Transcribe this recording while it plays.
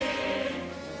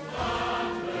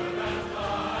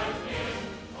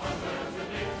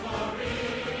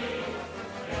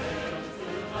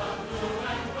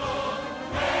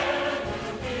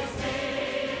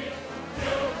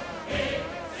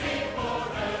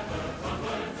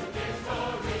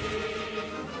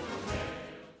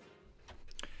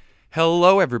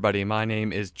Hello, everybody. My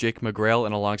name is Jake McGrail,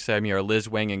 and alongside me are Liz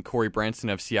Wang and Corey Branson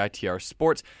of CITR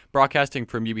Sports, broadcasting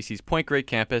from UBC's Point Grey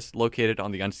campus, located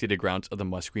on the unceded grounds of the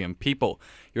Musqueam people.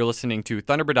 You're listening to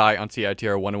Thunderbird on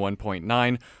CITR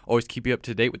 101.9. Always keep you up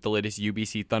to date with the latest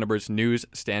UBC Thunderbirds news,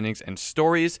 standings, and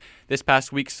stories. This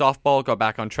past week, softball got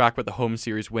back on track with the home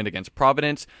series win against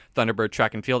Providence. Thunderbird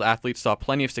track and field athletes saw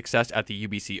plenty of success at the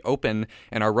UBC Open,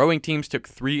 and our rowing teams took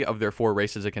 3 of their 4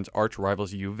 races against arch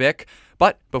rivals UVic.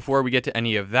 But before we get to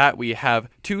any of that, we have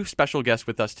 2 special guests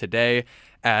with us today,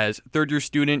 as third-year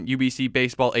student UBC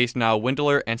baseball ace Niall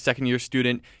Windeler and second-year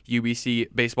student UBC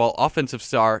baseball offensive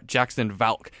star Jaxon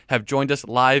Valcke have joined us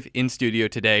live in studio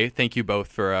today. Thank you both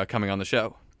for coming on the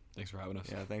show. Thanks for having us.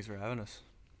 Yeah, thanks for having us.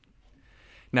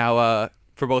 Now,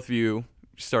 for both of you,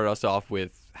 start us off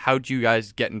with, how did you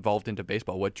guys get involved into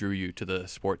baseball? What drew you to the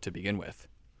sport to begin with?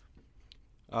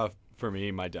 For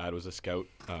me, my dad was a scout.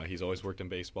 He's always worked in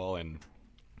baseball, and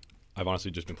I've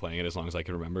honestly just been playing it as long as I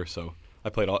can remember. So I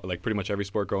played pretty much every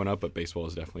sport growing up, but baseball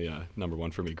is definitely number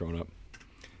one for me growing up.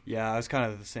 Yeah, I was kind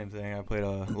of the same thing. I played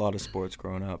a lot of sports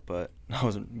growing up, but I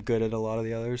wasn't good at a lot of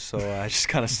the others, so I just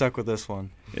kind of stuck with this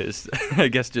one. It's, I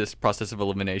guess, just process of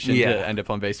elimination to end up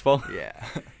on baseball. Yeah.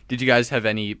 Did you guys have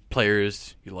any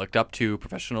players you looked up to,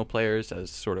 professional players, as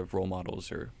sort of role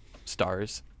models or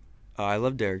stars? I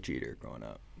loved Derek Jeter growing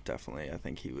up. Definitely. I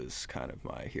think he was kind of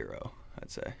my hero,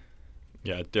 I'd say.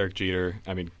 Yeah, Derek Jeter.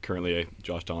 I mean, currently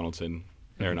Josh Donaldson,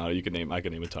 Arenado. I could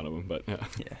name a ton of them, but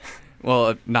yeah.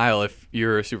 Well, Niall, if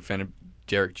you're a super fan of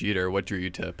Derek Jeter, what drew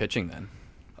you to pitching then?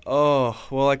 Oh,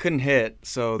 well, I couldn't hit,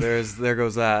 so there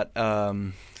goes that.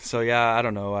 So yeah, I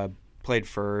don't know. I played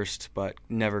first, but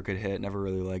never could hit. Never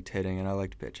really liked hitting, and I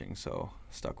liked pitching, so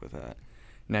stuck with that.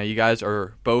 Now, you guys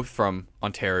are both from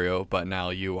Ontario, but now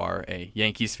you are a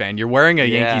Yankees fan. You're wearing a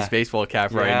Yankees baseball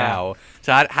cap right now.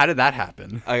 So how did that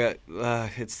happen?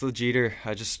 It's the Jeter.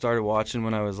 I just started watching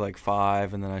when I was like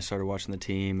 5, and then I started watching the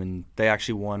team, and they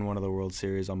actually won one of the World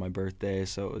Series on my birthday,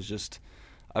 so it was just,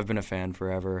 I've been a fan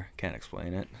forever. Can't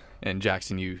explain it. And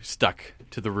Jaxon, you stuck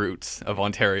to the roots of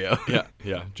Ontario.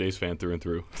 Yeah, Jays fan through and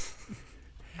through.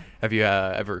 Have you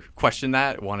ever questioned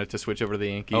that? Wanted to switch over to the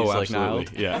Yankees? Oh, like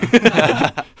absolutely. Niall?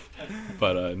 Yeah.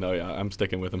 But no, yeah, I'm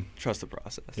sticking with them. Trust the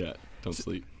process. Yeah, don't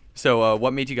sleep. So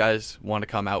what made you guys want to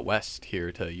come out west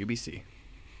here to UBC?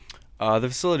 The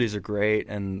facilities are great,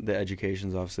 and the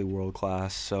education's obviously world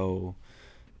class. So,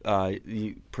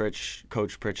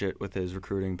 Coach Pritchett with his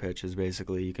recruiting pitch is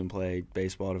basically you can play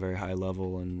baseball at a very high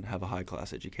level and have a high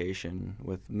class education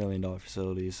with $1 million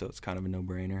facilities. So it's kind of a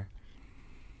no-brainer.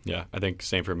 Yeah, I think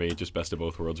same for me. Just best of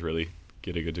both worlds, really.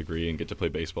 Get a good degree and get to play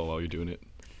baseball while you're doing it.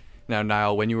 Now,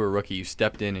 Niall, when you were a rookie, you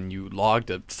stepped in and you logged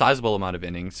a sizable amount of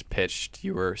innings pitched.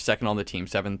 You were second on the team,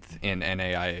 7th in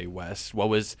NAIA West. What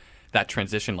was that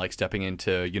transition like, stepping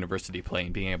into university play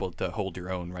and being able to hold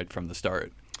your own right from the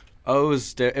start? Oh,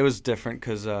 it was different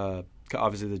because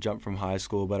obviously the jump from high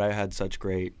school, but I had such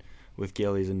great, with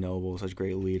Gillies and Noble, such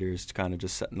great leaders to kind of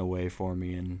just set in the way for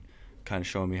me and kind of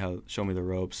show me the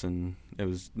ropes, and it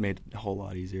was made a whole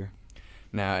lot easier.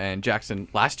 Now, and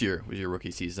Jaxon, last year was your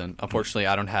rookie season. Unfortunately,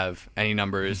 I don't have any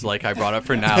numbers like I brought up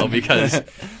for now because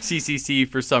CCC,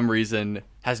 for some reason,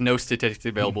 has no statistics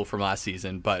available from last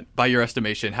season. But by your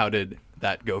estimation, how did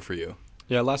that go for you?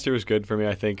 Yeah, last year was good for me.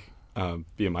 I think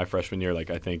being my freshman year,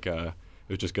 I think it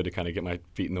was just good to kind of get my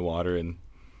feet in the water and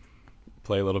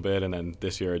play a little bit. And then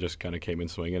this year I just kind of came in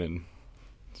swinging, and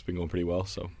it's been going pretty well.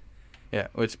 So. Yeah,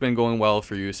 well, it's been going well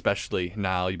for you, especially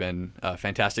now. You've been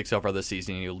fantastic so far this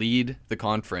season. You lead the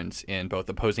conference in both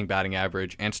opposing batting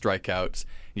average and strikeouts.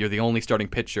 You're the only starting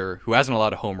pitcher who hasn't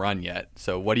allowed a home run yet.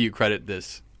 So what do you credit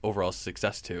this overall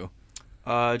success to?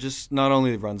 Just not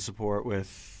only the run support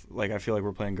with, I feel like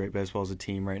we're playing great baseball as a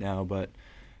team right now, but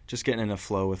just getting in a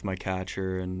flow with my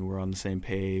catcher, and we're on the same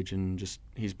page, and just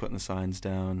he's putting the signs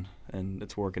down, and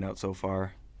it's working out so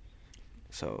far.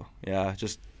 So, yeah,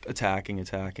 just attacking,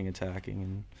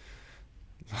 and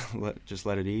let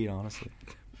it eat, honestly.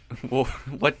 Well,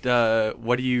 what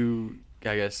do you,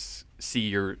 I guess, see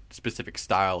your specific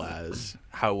style as?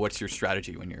 What's your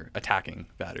strategy when you're attacking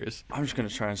batters? I'm just going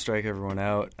to try and strike everyone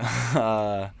out.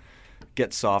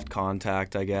 Get soft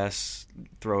contact, I guess.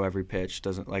 Throw every pitch.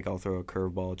 I'll throw a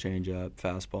curveball, changeup,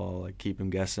 fastball, keep him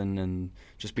guessing, and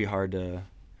just be hard to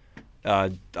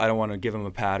I don't want to give him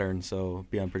a pattern, so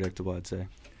be unpredictable, I'd say.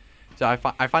 So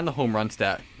I find the home run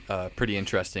stat pretty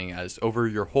interesting, as over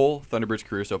your whole Thunderbirds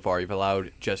career so far, you've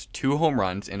allowed just 2 home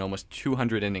runs in almost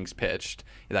 200 innings pitched.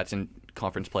 That's in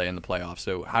conference play and the playoffs.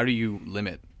 So how do you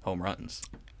limit home runs?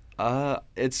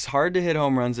 It's hard to hit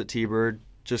home runs at T-Bird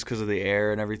just because of the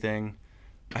air and everything.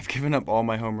 I've given up all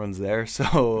my home runs there,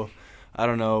 so I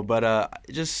don't know, but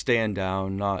just staying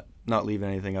down, not leaving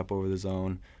anything up over the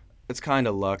zone. It's kind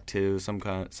of luck too.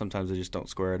 Sometimes I just don't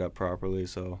square it up properly,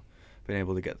 so been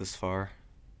able to get this far.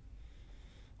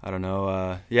 I don't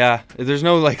know. There's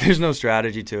no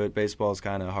strategy to it. Baseball is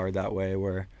kind of hard that way,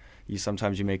 where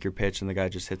sometimes you make your pitch and the guy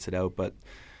just hits it out, but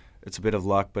it's a bit of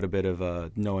luck, but a bit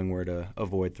of knowing where to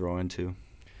avoid throwing to.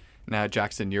 Now,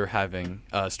 Jaxon, you're having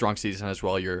a strong season as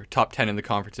well. You're top 10 in the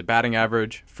conference at batting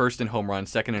average, first in home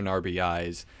runs, second in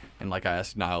RBIs. And like I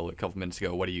asked Niall a couple minutes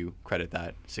ago, what do you credit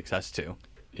that success to?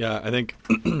 Yeah, I think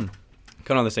kind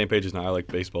of on the same page as Niall. Like,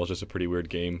 baseball is just a pretty weird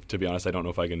game. To be honest, I don't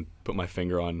know if I can put my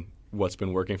finger on what's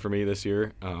been working for me this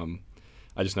year.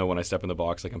 I just know when I step in the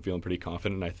box, like, I'm feeling pretty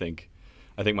confident. And I think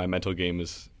my mental game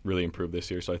has really improved this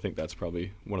year. So I think that's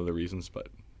probably one of the reasons, but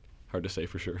hard to say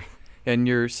for sure. And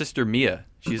your sister Mia,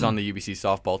 she's on the UBC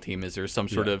softball team. Is there some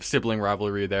sort of sibling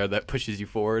rivalry there that pushes you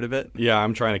forward a bit? Yeah,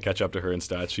 I'm trying to catch up to her in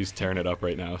stats. She's tearing it up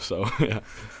right now. So yeah.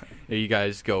 You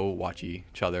guys go watch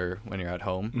each other when you're at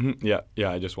home? Mm-hmm. Yeah.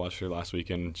 I just watched her last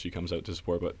week, and she comes out to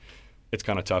support. But it's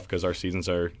kind of tough because our seasons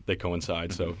they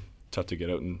coincide. So tough to get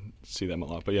out and see them a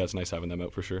lot. But yeah, it's nice having them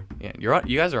out for sure. Yeah,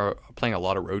 you guys are playing a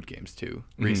lot of road games too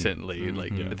recently.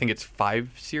 I think it's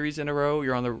 5 series in a row.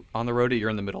 You're on the road.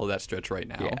 You're in the middle of that stretch right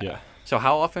now. Yeah. So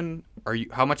how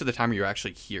much of the time are you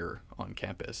actually here on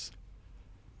campus?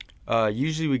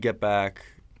 Usually we get back.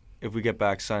 If we get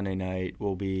back Sunday night,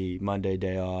 we'll be Monday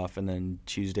day off, and then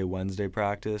Tuesday, Wednesday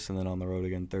practice, and then on the road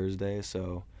again Thursday.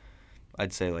 So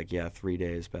I'd say 3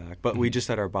 days back. But we just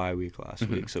had our bye week last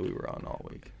week, so we were on all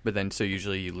week. But then, so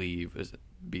usually you leave,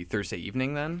 be Thursday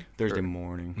evening then? Thursday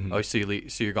morning. Mm-hmm. Oh,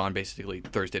 so you're gone basically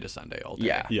Thursday to Sunday all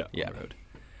day. Yeah. On the road.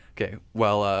 Okay.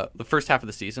 Well, the first half of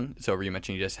the season is over. You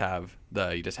mentioned you just had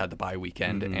the bye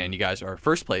weekend, and you guys are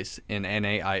first place in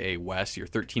NAIA West. You're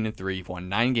 13-3. You've won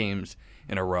 9 games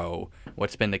in a row.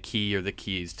 What's been the key or the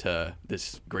keys to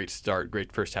this great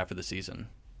first half of the season?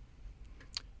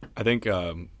 I think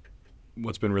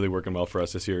what's been really working well for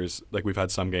us this year is, we've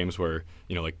had some games where,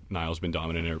 Niall's been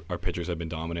dominant, our pitchers have been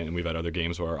dominant, and we've had other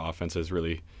games where our offense has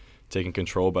really taken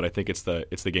control. But I think it's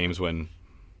the games when,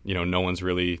 no one's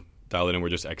really dialed in, we're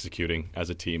just executing as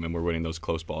a team, and we're winning those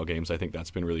close ball games. I think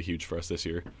that's been really huge for us this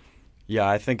year. Yeah,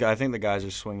 I think the guys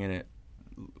are swinging it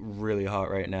really hot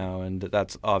right now, and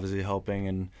that's obviously helping.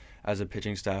 And as a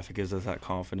pitching staff, it gives us that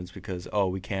confidence because,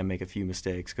 we can make a few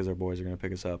mistakes because our boys are going to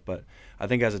pick us up. But I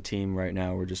think as a team right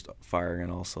now, we're just firing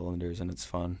on all cylinders, and it's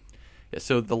fun. Yeah,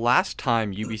 so the last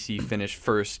time UBC finished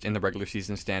first in the regular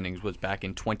season standings was back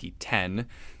in 2010.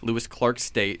 Lewis Clark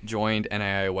State joined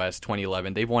NAIA West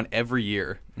 2011. They've won every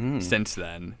year since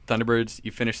then. Thunderbirds,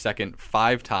 you finished second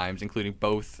 5 times, including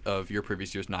both of your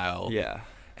previous years, Niall. Yeah.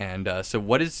 And so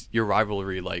what is your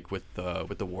rivalry like with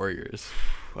the Warriors?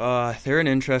 They're an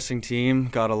interesting team.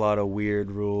 Got a lot of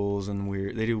weird rules and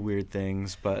they do weird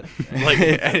things, but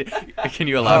can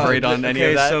you elaborate on any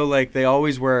of that? Okay, so they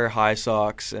always wear high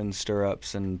socks and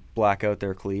stirrups and black out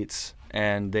their cleats,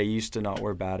 and they used to not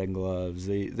wear batting gloves.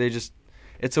 They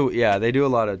do a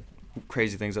lot of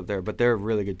crazy things up there, but they're a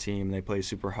really good team. They play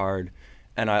super hard,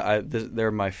 and they're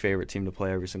my favorite team to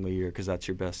play every single year because that's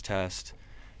your best test.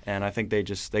 And I think they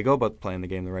go about playing the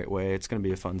game the right way. It's going to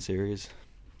be a fun series.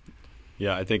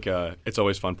 Yeah, I think it's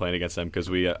always fun playing against them because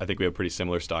I think we have pretty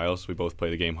similar styles. We both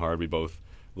play the game hard. We both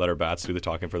let our bats do the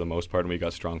talking for the most part, and we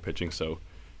got strong pitching. So,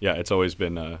 yeah, it's always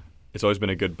been a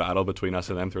good battle between us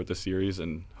and them throughout the series,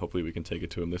 and hopefully we can take it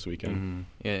to them this weekend.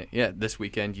 Mm-hmm. Yeah. This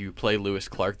weekend you play Lewis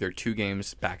Clark. They're 2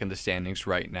 games back in the standings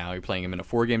right now. You're playing them in a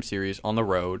 4-game series on the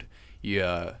road.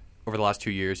 Over the last 2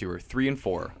 years, you were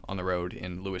 3-4 on the road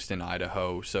in Lewiston,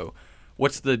 Idaho. So,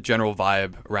 what's the general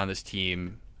vibe around this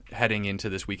team heading into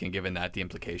this weekend, given that the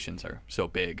implications are so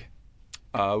big?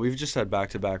 We've just had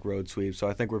back-to-back road sweeps, so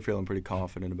I think we're feeling pretty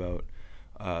confident about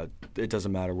it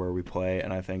doesn't matter where we play,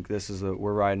 and I think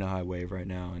we're riding a high wave right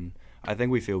now, and I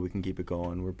think we feel we can keep it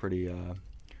going. We're pretty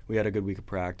we had a good week of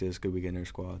practice, good week in our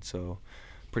squad, so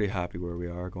pretty happy where we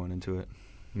are going into it.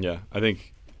 Yeah, I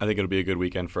think it'll be a good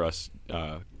weekend for us.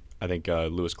 I think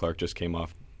Lewis Clark just came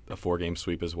off a 4-game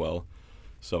sweep as well.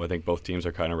 So I think both teams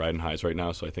are kind of riding highs right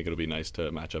now, so I think it'll be nice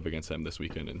to match up against them this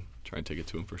weekend and try and take it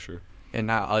to them for sure. And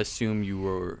now I assume you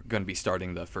were going to be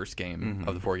starting the first game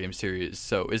of the 4-game series.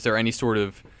 So is there any sort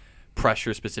of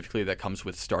pressure specifically that comes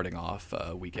with starting off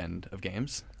a weekend of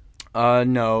games?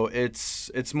 No,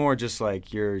 it's more just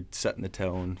you're setting the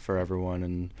tone for everyone,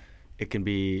 and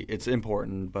it's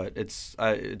important, but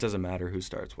it doesn't matter who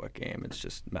starts what game. It's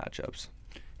just matchups.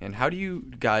 And how do you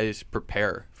guys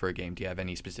prepare for a game? Do you have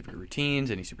any specific routines,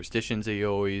 any superstitions that you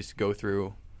always go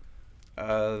through?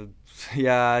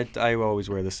 Yeah, I always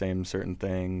wear the same certain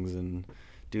things and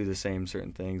do the same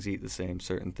certain things, eat the same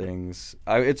certain things.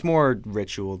 It's more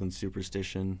ritual than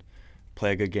superstition.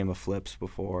 Play a good game of flips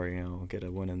before, get a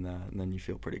win in that, and then you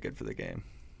feel pretty good for the game.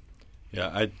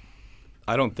 Yeah,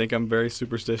 I don't think I'm very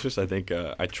superstitious. I think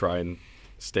I try and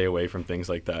stay away from things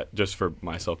like that just for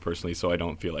myself personally, so I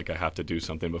don't feel like I have to do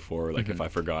something before. Like if I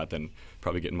forgot, then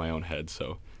probably get in my own head.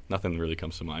 So nothing really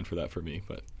comes to mind for that for me.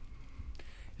 But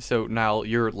So, Niall,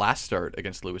 your last start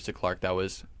against Lewis de Clark, that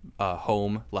was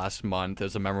home last month. It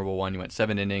was a memorable one. You went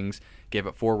 7 innings, gave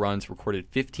up 4 runs, recorded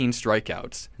 15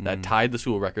 strikeouts. That tied the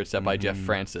school record set by Jeff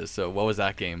Francis. So what was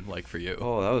that game like for you?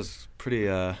 Oh, that was pretty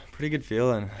good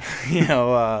feeling.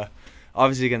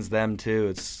 Obviously against them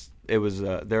too.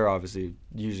 They're obviously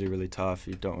usually really tough.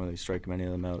 You don't really strike many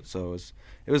of them out. So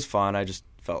it was fun. I just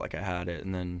felt like I had it,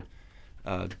 and then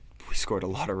we scored a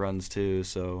lot of runs too.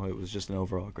 So it was just an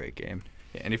overall great game.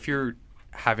 And if you're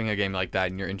having a game like that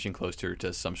and you're inching closer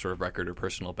to some sort of record or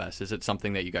personal best, is it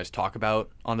something that you guys talk about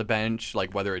on the bench,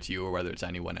 like whether it's you or whether it's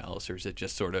anyone else, or is it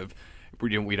just sort of we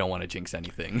don't want to jinx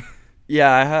anything?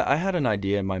 Yeah, I had an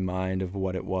idea in my mind of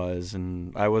what it was,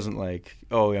 and I wasn't like,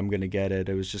 oh, I'm going to get it.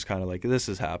 It was just kind of like, this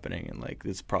is happening, and like,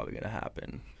 it's probably going to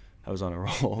happen. I was on a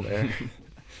roll there.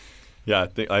 Yeah, I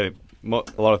think a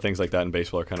lot of things like that in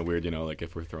baseball are kind of weird, like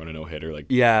if we're throwing a no-hitter, like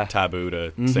taboo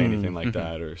to say anything like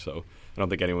that, or so. I don't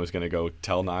think anyone was going to go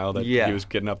tell Niall that he was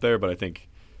getting up there, but I think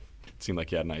it seemed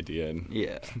like he had an idea. And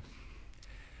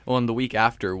Well, and the week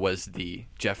after was the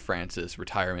Jeff Francis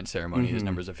retirement ceremony. His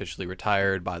number's officially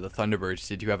retired by the Thunderbirds.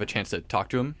 Did you have a chance to talk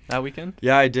to him that weekend?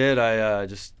 Yeah, I did. I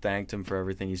just thanked him for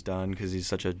everything he's done because he's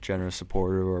such a generous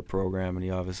supporter of our program, and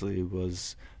he obviously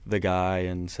was the guy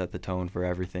and set the tone for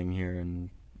everything here. And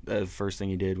the first thing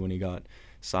he did when he got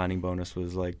signing bonus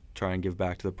was like try and give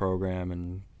back to the program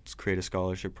and create a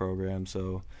scholarship program.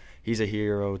 So he's a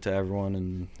hero to everyone,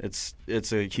 and it's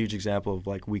a huge example of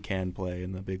like we can play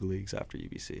in the big leagues after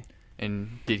UBC.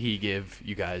 And did he give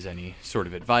you guys any sort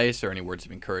of advice or any words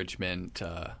of encouragement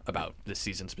about this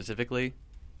season specifically?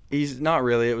 He's not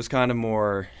really. It was kind of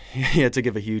more he had to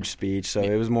give a huge speech, so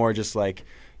it was more just like,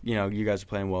 you guys are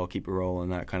playing well, keep it rolling,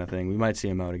 that kind of thing. We might see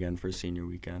him out again for his senior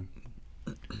weekend.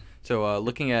 So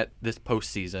looking at this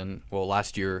postseason, well,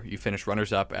 last year you finished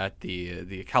runners-up at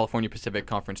the California Pacific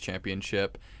Conference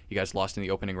Championship. You guys lost in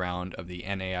the opening round of the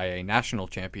NAIA National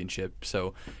Championship.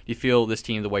 So do you feel this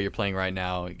team, the way you're playing right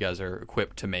now, you guys are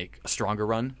equipped to make a stronger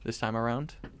run this time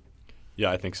around? Yeah,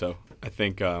 I think so. I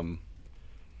think it'll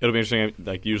be interesting.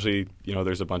 Like usually,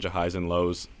 there's a bunch of highs and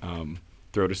lows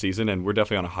throughout a season, and we're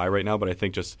definitely on a high right now. But I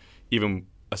think just even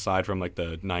aside from like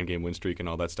the 9-game win streak and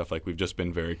all that stuff, like we've just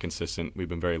been very consistent. We've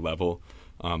been very level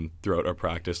throughout our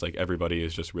practice. Like everybody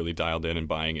is just really dialed in and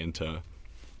buying into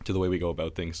the way we go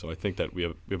about things. So I think that we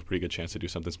have a pretty good chance to do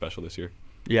something special this year.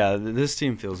 Yeah, this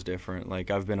team feels different.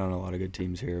 Like I've been on a lot of good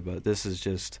teams here, but this is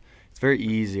just it's very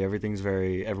easy.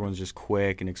 Everyone's just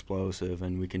quick and explosive,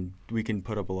 and we can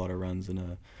put up a lot of runs in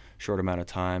a short amount of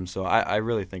time. So I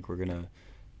really think we're gonna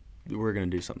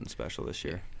do something special this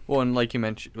year. Well, and like you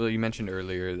mentioned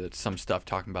earlier that some stuff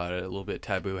talking about it a little bit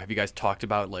taboo. Have you guys talked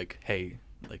about like, hey,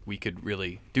 like we could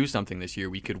really do something this year?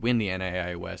 We could win the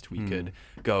NAIA West. We could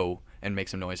go and make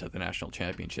some noise at the national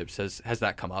championships. Has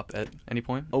that come up at any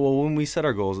point? Oh, well, when we set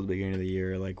our goals at the beginning of the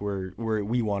year, like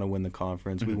we want to win the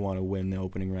conference, we want to win the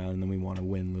opening round, and then we want to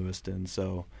win Lewiston.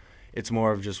 So it's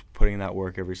more of just putting in that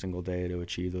work every single day to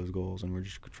achieve those goals, and we're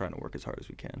just trying to work as hard as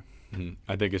we can.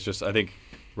 I think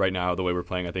right now the way we're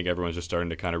playing, I think everyone's just starting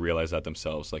to kind of realize that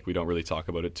themselves. Like we don't really talk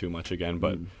about it too much again,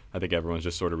 but I think everyone's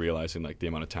just sort of realizing like the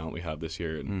amount of talent we have this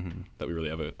year and that we really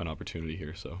have an opportunity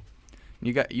here. So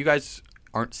you guys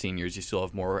aren't seniors. You still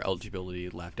have more eligibility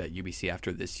left at UBC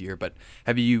after this year, but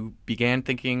have you began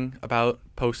thinking about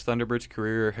post Thunderbirds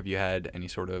career? Have you had any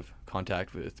sort of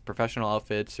contact with professional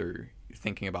outfits or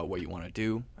thinking about what you want to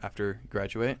do after you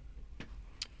graduate?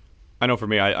 I know for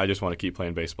me, I just want to keep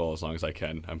playing baseball as long as I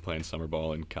can. I'm playing summer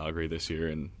ball in Calgary this year,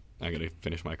 and I'm going to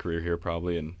finish my career here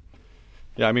probably. And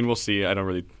yeah, I mean, we'll see. I don't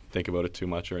really think about it too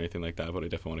much or anything like that, but I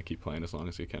definitely want to keep playing as long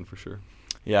as I can for sure.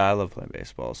 Yeah, I love playing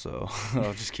baseball, so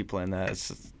I'll just keep playing that.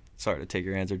 It's sorry to take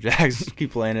your answer, Jax. Just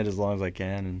keep playing it as long as I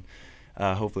can,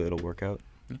 and hopefully it'll work out.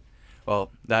 Well,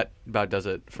 that about does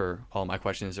it for all my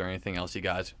questions. Is there anything else you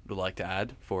guys would like to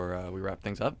add before we wrap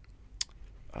things up?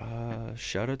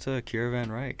 Shout out to Kira Van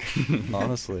Ryk,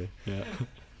 honestly. Yeah.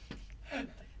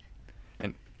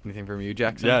 And anything from you,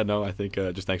 Jaxon? Yeah, no, I think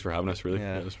just thanks for having us, really.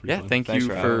 Yeah, it was pretty fun. Thanks you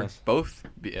for both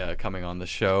coming on the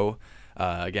show.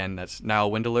 Again, that's Niall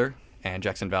Windeler and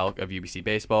Jaxon Valcke of UBC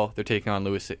Baseball. They're taking on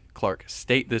Lewis Clark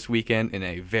State this weekend in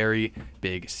a very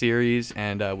big series,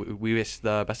 and we wish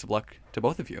the best of luck to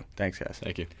both of you. Thanks, guys.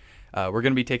 Thank you. We're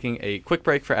going to be taking a quick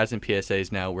break for ads and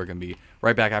PSAs now. We're going to be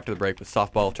right back after the break with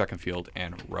softball, track and field,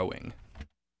 and rowing.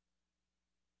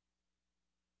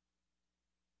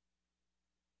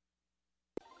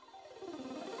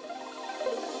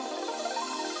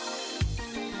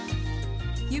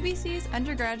 UBC's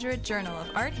Undergraduate Journal of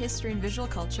Art, History, and Visual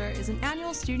Culture is an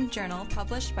annual student journal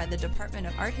published by the Department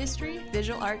of Art History,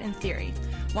 Visual Art, and Theory.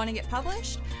 Want to get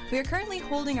published? We are currently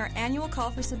holding our annual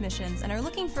call for submissions and are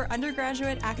looking for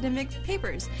undergraduate academic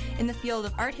papers in the field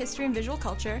of art, history, and visual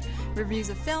culture, reviews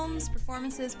of films,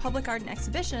 performances, public art, and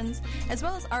exhibitions, as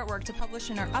well as artwork to publish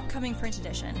in our upcoming print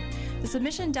edition. The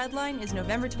submission deadline is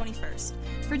November 21st.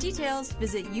 For details,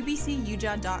 visit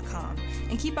ubcuja.com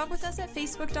and keep up with us at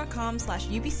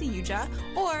facebook.com/UBCUJA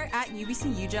or at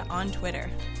UBCUJA on Twitter.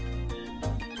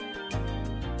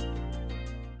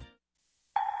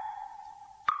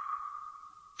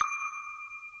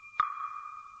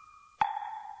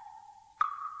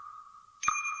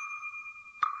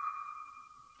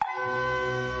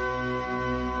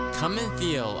 Come and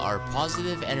feel our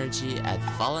positive energy at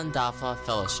Falun Dafa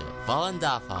Fellowship. Falun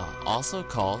Dafa, also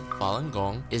called Falun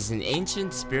Gong, is an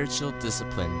ancient spiritual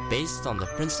discipline based on the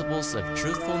principles of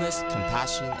truthfulness,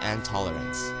 compassion, and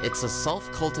tolerance. It's a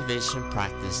self-cultivation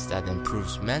practice that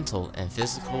improves mental and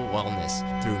physical wellness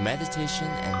through meditation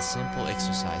and simple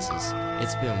exercises.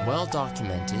 It's been well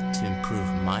documented to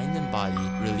improve mind and body,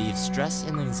 relieve stress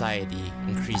and anxiety,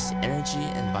 increase energy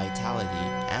and vitality,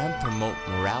 and promote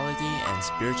morality and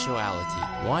spirituality.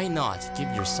 Why not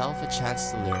give yourself a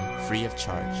chance to learn free of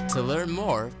charge? To learn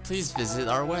more, please visit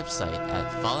our website at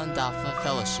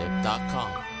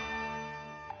falundafafellowship.com.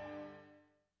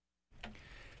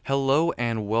 Hello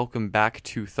and welcome back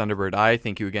to Thunderbird Eye.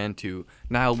 Thank you again to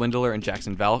Niall Windeler and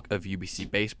Jaxon Valcke of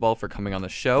UBC Baseball for coming on the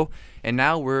show. And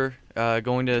now we're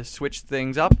going to switch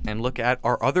things up and look at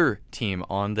our other team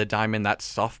on the diamond, that's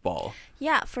softball.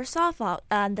 Yeah, for softball,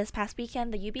 this past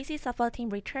weekend, the UBC softball team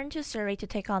returned to Surrey to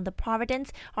take on the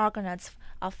Providence Argonauts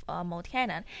of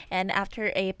Multiana. And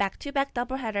after a back-to-back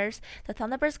doubleheaders, the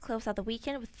Thunderbirds closed out the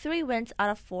weekend with 3 wins out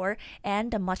of 4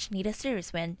 and a much-needed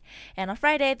series win. And on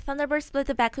Friday, the Thunderbirds split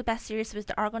the back-to-back series with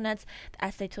the Argonauts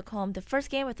as they took home the first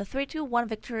game with a 3-2-1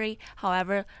 victory.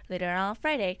 However, later on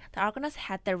Friday, the Argonauts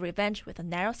had their revenge with a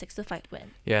narrow 6-5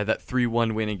 win. Yeah, that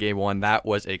 3-1 win in Game 1, that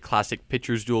was a classic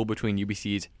pitcher's duel between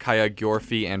UBC's Kaya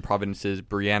Gyorfi and Providence's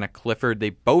Brianna Clifford.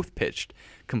 They both pitched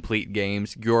complete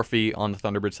games. Gyorfi on the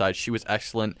Thunderbird side, she was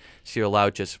excellent. She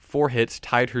allowed just 4 hits,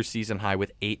 tied her season high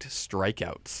with 8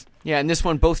 strikeouts. Yeah, in this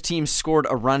one, both teams scored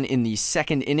a run in the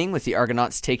second inning, with the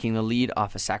Argonauts taking the lead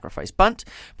off a sacrifice bunt,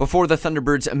 before the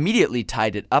Thunderbirds immediately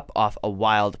tied it up off a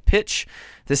wild pitch.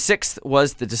 The 6th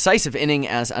was the decisive inning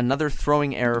as another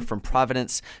throwing error from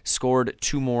Providence scored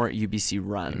 2 more UBC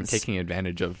runs. Taking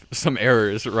advantage of some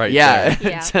errors right there.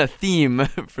 Yeah. It's a theme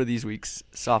for these week's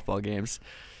softball games.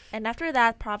 And after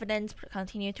that, Providence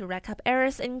continued to rack up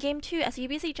errors in Game 2 as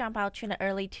UBC jumped out to an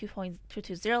early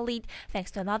 2.2-0 lead thanks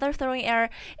to another throwing error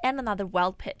and another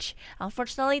wild pitch.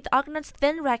 Unfortunately, the Argonauts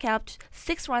then racked up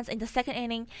 6 runs in the second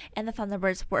inning, and the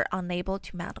Thunderbirds were unable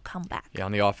to mount a comeback. Yeah,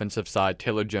 on the offensive side,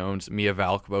 Taylor Jones, Mia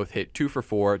Valcke both hit 2 for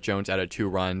 4. Jones added 2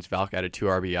 runs, Valcke added 2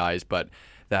 RBIs, but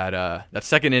that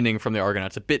second inning from the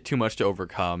Argonauts, a bit too much to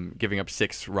overcome. Giving up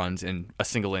 6 runs in a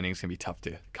single inning is going to be tough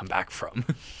to come back from.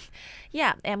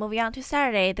 Yeah, and moving on to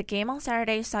Saturday, the game on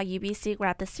Saturday saw UBC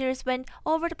grab the series win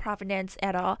over the Providence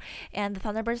et al., and the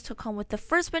Thunderbirds took home with the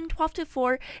first win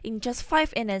 12-4 in just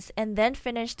 5 innings, and then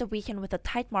finished the weekend with a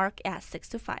tight mark at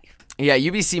 6-5. Yeah,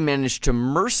 UBC managed to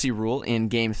mercy rule in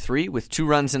Game 3 with 2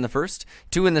 runs in the first,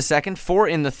 2 in the second, 4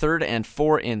 in the third, and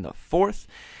 4 in the fourth.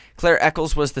 Claire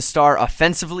Eccles was the star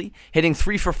offensively, hitting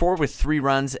 3 for 4 with 3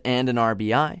 runs and an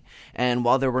RBI. And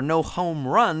while there were no home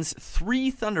runs,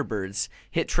 3 Thunderbirds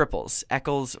hit triples: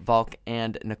 Eccles, Valcke,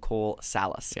 and Nicole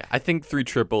Salas. Yeah, I think 3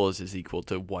 triples is equal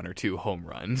to 1 or 2 home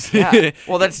runs. Yeah,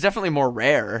 well, that's definitely more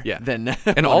rare than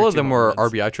and all of them were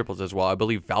RBI triples as well. I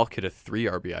believe Valcke hit a 3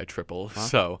 RBI triple. Huh?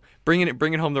 So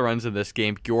bringing home the runs in this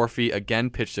game. Gyorfi again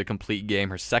pitched a complete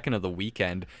game, her second of the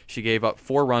weekend. She gave up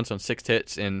 4 runs on 6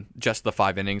 hits in just the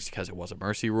 5 innings because it was a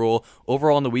mercy rule.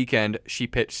 Overall on the weekend, she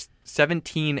pitched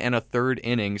 17 1/3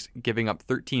 innings, giving up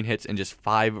 13 hits and just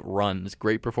 5 runs.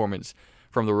 Great performance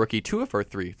from the rookie. 2 of her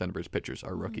 3 Thunderbirds pitchers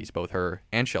are rookies, both her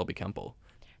and Shelby Kemple.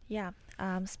 Yeah.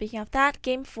 Speaking of that,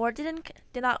 Game 4 did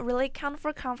not really count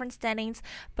for conference standings,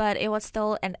 but it was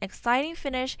still an exciting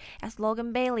finish as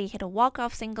Logan Bailey hit a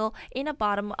walk-off single in the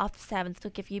bottom of the 7th to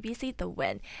give UBC the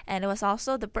win. And it was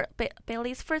also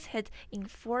Bailey's first hit in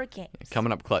 4 games.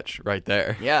 Coming up clutch right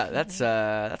there. Yeah,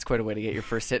 that's quite a way to get your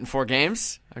first hit in 4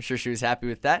 games. I'm sure she was happy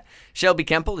with that. Shelby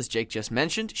Kemple, as Jake just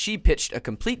mentioned, she pitched a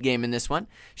complete game in this one.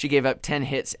 She gave up 10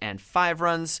 hits and 5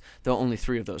 runs, though only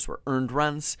 3 of those were earned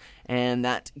runs, and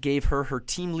that gave her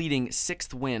team-leading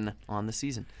 6th win on the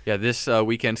season. Yeah, this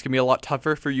weekend's going to be a lot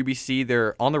tougher for UBC.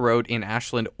 They're on the road in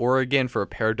Ashland, Oregon for a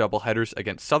pair of doubleheaders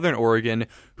against Southern Oregon,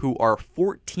 who are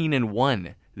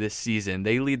 14-1 this season.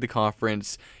 They lead the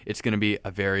conference. It's going to be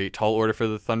a very tall order for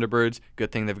the Thunderbirds.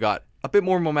 Good thing they've got a bit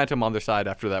more momentum on their side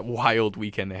after that wild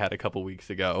weekend they had a couple weeks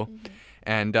ago.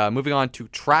 And moving on to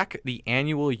track, the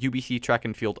annual UBC Track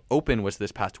and Field Open was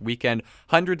this past weekend.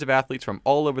 Hundreds of athletes from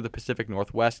all over the Pacific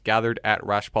Northwest gathered at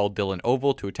Rashpal Dillon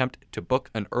Oval to attempt to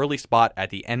book an early spot at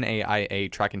the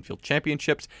NAIA Track and Field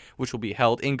Championships, which will be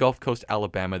held in Gulf Coast,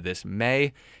 Alabama this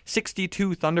May.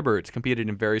 62 Thunderbirds competed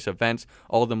in various events,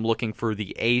 all of them looking for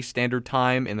the A standard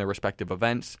time in their respective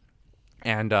events.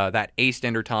 And that A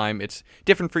standard time, it's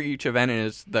different for each event and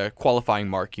is the qualifying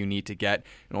mark you need to get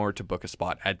in order to book a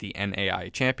spot at the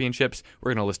NAIA Championships. We're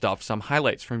going to list off some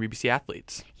highlights from UBC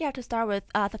athletes. Yeah, to start with,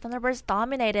 the Thunderbirds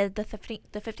dominated the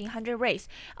 1500 race.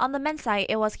 On the men's side,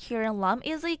 it was Kieran Lum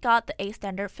easily got the A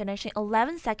standard, finishing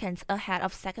 11 seconds ahead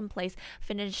of second place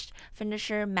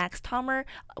finisher Max Tomer,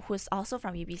 who is also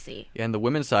from UBC. Yeah, and the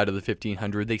women's side of the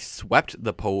 1500, they swept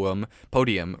the podium.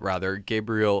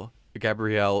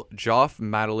 Gabrielle Joff,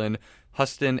 Madeline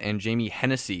Huston, and Jamie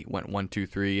Hennessy went 1, 2,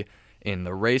 3 in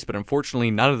the race, but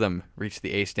unfortunately none of them reached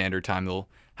the A standard time. They'll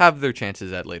have their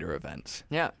chances at later events.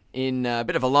 Yeah, in a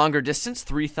bit of a longer distance,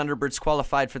 3 Thunderbirds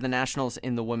qualified for the Nationals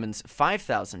in the women's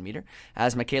 5,000 meter,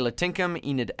 as Michaela Tinkham,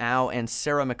 Enid Au, and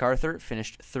Sarah MacArthur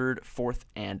finished 3rd, 4th,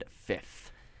 and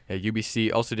 5th.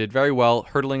 UBC also did very well.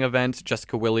 Hurdling events,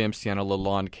 Jessica Williams, Sienna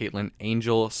Lalonde, Caitlin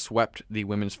Angel swept the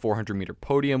women's 400-meter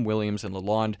podium. Williams and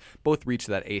Lalonde both reached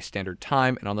that A standard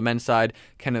time. And on the men's side,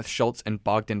 Kenneth Schultz and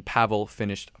Bogdan Pavel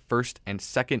finished 1st and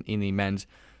 2nd in the men's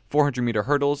 400-meter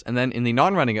hurdles. And then in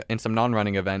some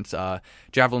non-running events,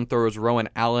 javelin throwers Rowan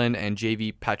Allen and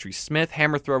JV Patrice Smith,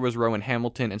 hammer throwers Rowan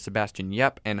Hamilton and Sebastian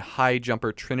Yep, and high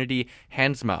jumper Trinity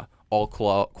Hansma all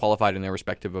qualified in their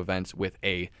respective events with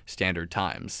A standard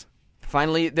times.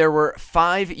 Finally, there were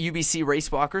 5 UBC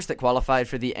racewalkers that qualified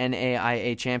for the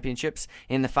NAIA Championships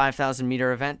in the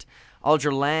 5,000-meter event.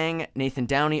 Aldra Lang, Nathan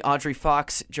Downey, Audrey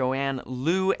Fox, Joanne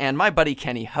Liu, and my buddy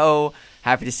Kenny Ho.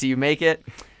 Happy to see you make it.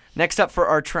 Next up for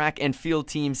our track and field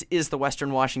teams is the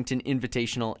Western Washington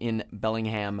Invitational in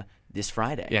Bellingham this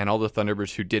Friday. Yeah, and all the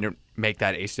Thunderbirds who didn't make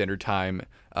that A standard time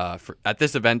at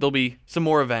this event, there'll be some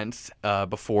more events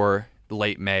before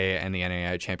late May and the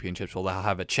NAIA Championships. Will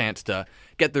have a chance to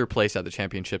get their place at the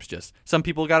championships. Just some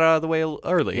people got out of the way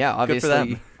early. Yeah, obviously, good for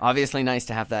them. Obviously nice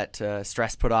to have that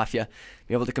stress put off you.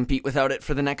 Be able to compete without it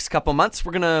for the next couple months.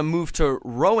 We're going to move to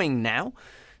rowing now.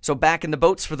 So back in the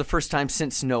boats for the first time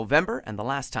since November, and the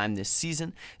last time this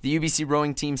season, the UBC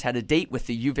rowing teams had a date with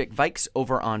the UVic Vikes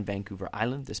over on Vancouver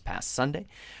Island this past Sunday.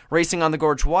 Racing on the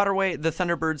Gorge Waterway, the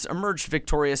Thunderbirds emerged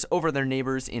victorious over their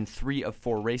neighbors in 3 of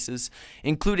 4 races,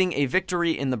 including a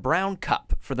victory in the Brown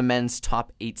Cup for the men's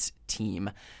top 8s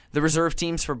team. The reserve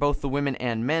teams for both the women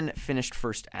and men finished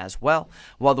first as well,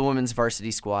 while the women's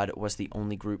varsity squad was the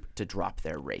only group to drop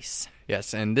their race.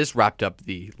 Yes, and this wrapped up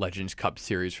the Legends Cup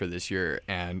series for this year,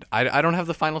 and I don't have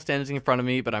the final standings in front of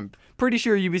me, but I'm pretty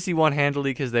sure UBC won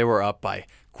handily because they were up by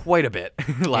quite a bit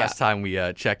last time we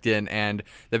checked in. And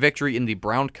the victory in the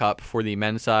Brown Cup for the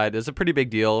men's side is a pretty big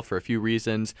deal for a few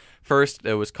reasons. First,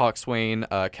 it was Coxswain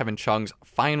Kevin Chung's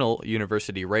final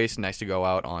university race. Nice to go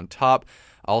out on top.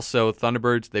 Also,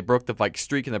 Thunderbirds, they broke the Vikes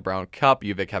streak in the Brown Cup,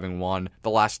 UVic having won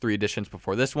the last 3 editions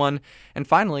before this one. And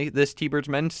finally, this T-Birds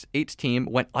men's 8s team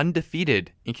went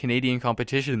undefeated in Canadian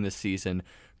competition this season.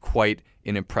 Quite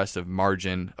an impressive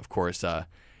margin. Of course,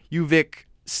 UVic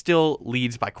still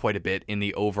leads by quite a bit in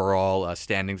the overall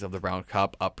standings of the Brown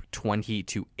Cup, up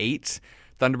 20-8.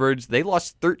 Thunderbirds, they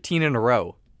lost 13 in a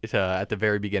row at the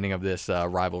very beginning of this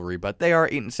rivalry, but they are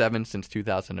 8-7 since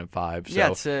 2005.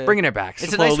 So bringing it back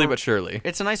slowly but surely.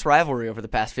 It's a nice rivalry over the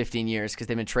past 15 years because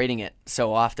they've been trading it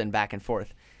so often back and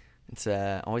forth. It's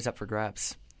always up for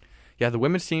grabs. Yeah, the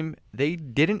women's team, they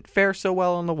didn't fare so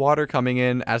well on the water coming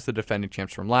in as the defending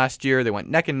champs from last year. They went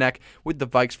neck and neck with the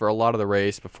Vikes for a lot of the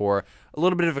race before a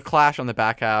little bit of a clash on the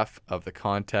back half of the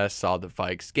contest saw the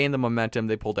Vikes gain the momentum.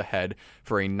 They pulled ahead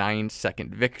for a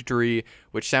 9-second victory,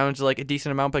 which sounds like a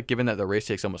decent amount, but given that the race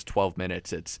takes almost 12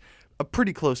 minutes, it's a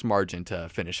pretty close margin to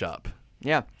finish up.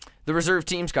 Yeah. The reserve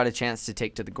teams got a chance to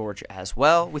take to the gorge as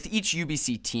well, with each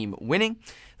UBC team winning.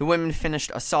 The women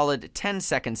finished a solid 10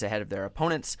 seconds ahead of their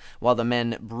opponents, while the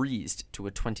men breezed to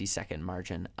a 20-second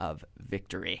margin of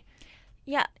victory.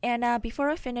 Yeah, and before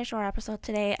we finish our episode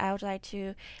today, I would like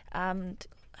to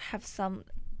have some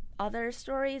other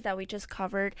stories that we just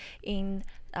covered in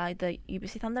the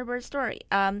UBC Thunderbird story.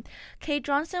 Kate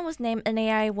Johnson was named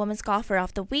NAI Women's Golfer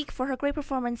of the Week for her great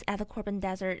performance at the Corbin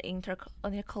Desert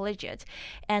Intercollegiate.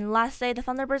 And lastly, the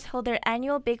Thunderbirds held their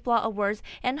annual Big Ball Awards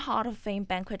and Hall of Fame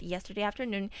banquet yesterday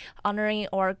afternoon, honoring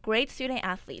our great student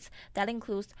athletes. That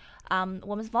includes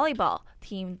women's volleyball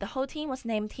team. The whole team was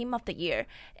named Team of the Year,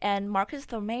 and Marcus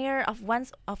Thormeyer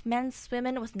of men's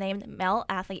swimming was named Male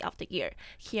Athlete of the Year.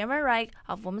 Kierman Reich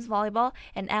of women's volleyball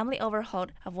and Emily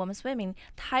Overholt of women's swimming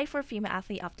tied for Female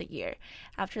Athlete of the Year.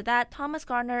 After that, Thomas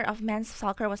Gardner of men's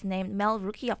soccer was named Male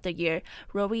Rookie of the Year.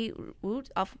 Rowie Wood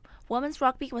of women's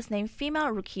rugby was named Female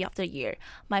Rookie of the Year.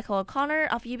 Michael O'Connor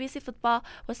of UBC football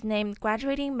was named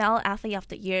Graduating Male Athlete of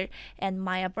the Year, and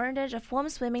Maya Burnage of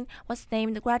women's swimming was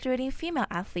named Graduating Female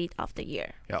Athlete of the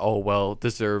Year. Yeah, all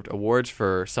well-deserved awards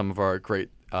for some of our great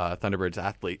Thunderbirds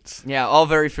athletes. Yeah, all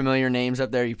very familiar names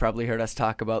up there. You probably heard us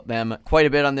talk about them quite a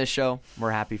bit on this show.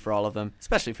 We're happy for all of them,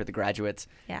 especially for the graduates.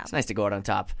 Yeah. It's nice to go out on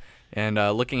top. And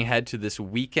looking ahead to this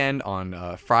weekend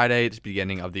on Friday, it's the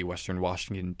beginning of the Western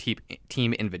Washington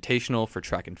Team Invitational for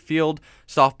track and field.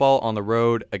 Softball on the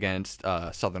road against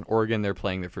Southern Oregon. They're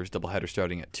playing their first doubleheader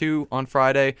starting at 2 on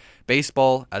Friday.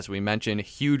 Baseball, as we mentioned,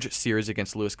 huge series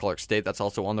against Lewis Clark State. That's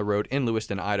also on the road in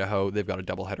Lewiston, Idaho. They've got a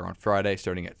doubleheader on Friday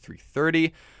starting at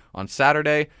 3:30. On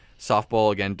Saturday,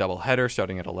 softball, again, doubleheader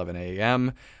starting at 11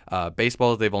 a.m.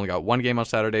 Baseball, they've only got one game on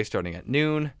Saturday starting at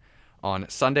noon. On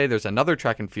Sunday, there's another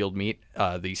track and field meet,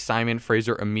 the Simon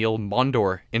Fraser Emile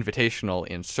Mondor Invitational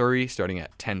in Surrey, starting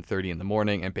at 10:30 in the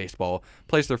morning, and baseball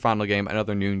plays their final game,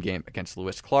 another noon game against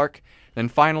Lewis Clark. Then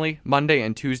finally, Monday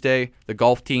and Tuesday, the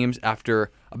golf teams,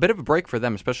 after a bit of a break for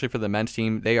them, especially for the men's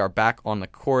team, they are back on the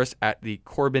course at the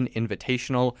Corbin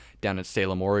Invitational down in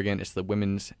Salem, Oregon. It's the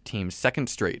women's team's second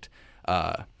straight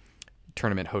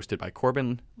tournament hosted by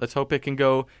Corbin. Let's hope it can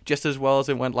go just as well as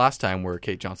it went last time, where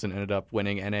Kate Johnson ended up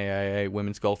winning NAIA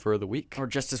Women's Golfer of the Week. Or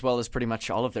just as well as pretty much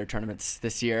all of their tournaments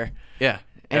this year. Yeah.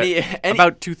 Any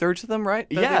about 2/3 of them, right?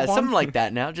 Yeah, something like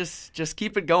that. Now, just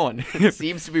keep it going. It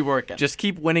seems to be working. Just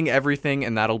keep winning everything,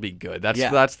 and that'll be good.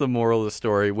 That's the moral of the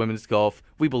story. Women's golf,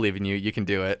 we believe in you. You can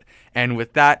do it. And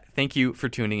with that, thank you for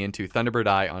tuning in to Thunderbird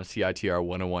Eye on CITR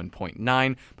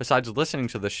 101.9. Besides listening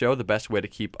to the show, the best way to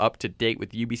keep up to date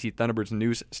with UBC Thunderbirds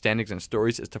news, standings, and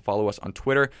stories is to follow us on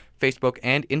Twitter, Facebook,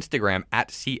 and Instagram at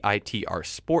CITR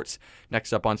Sports.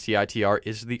 Next up on CITR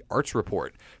is the Arts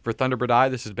Report. For Thunderbird Eye,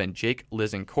 this has been Jake,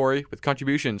 Liz, and Corey with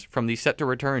contributions from the set to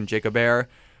return Jacob Air.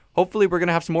 Hopefully, we're going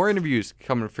to have some more interviews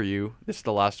coming for you. This is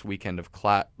the last week of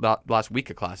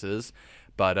classes.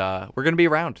 But we're going to be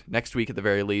around next week at the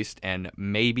very least, and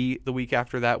maybe the week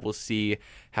after that. We'll see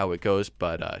how it goes,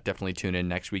 but definitely tune in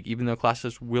next week, even though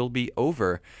classes will be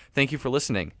over. Thank you for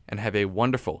listening, and have a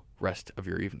wonderful rest of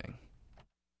your evening.